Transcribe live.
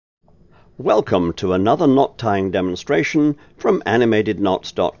Welcome to another knot tying demonstration from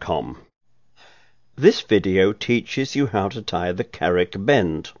animatedknots.com. This video teaches you how to tie the Carrick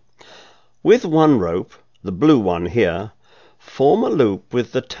Bend. With one rope, the blue one here, form a loop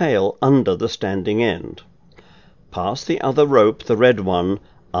with the tail under the standing end. Pass the other rope, the red one,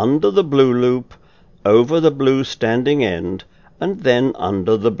 under the blue loop, over the blue standing end, and then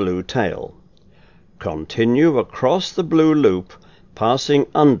under the blue tail. Continue across the blue loop, passing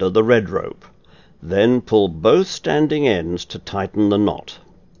under the red rope. Then pull both standing ends to tighten the knot.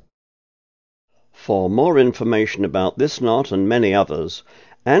 For more information about this knot and many others,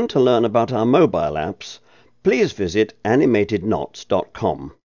 and to learn about our mobile apps, please visit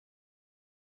animatedknots.com.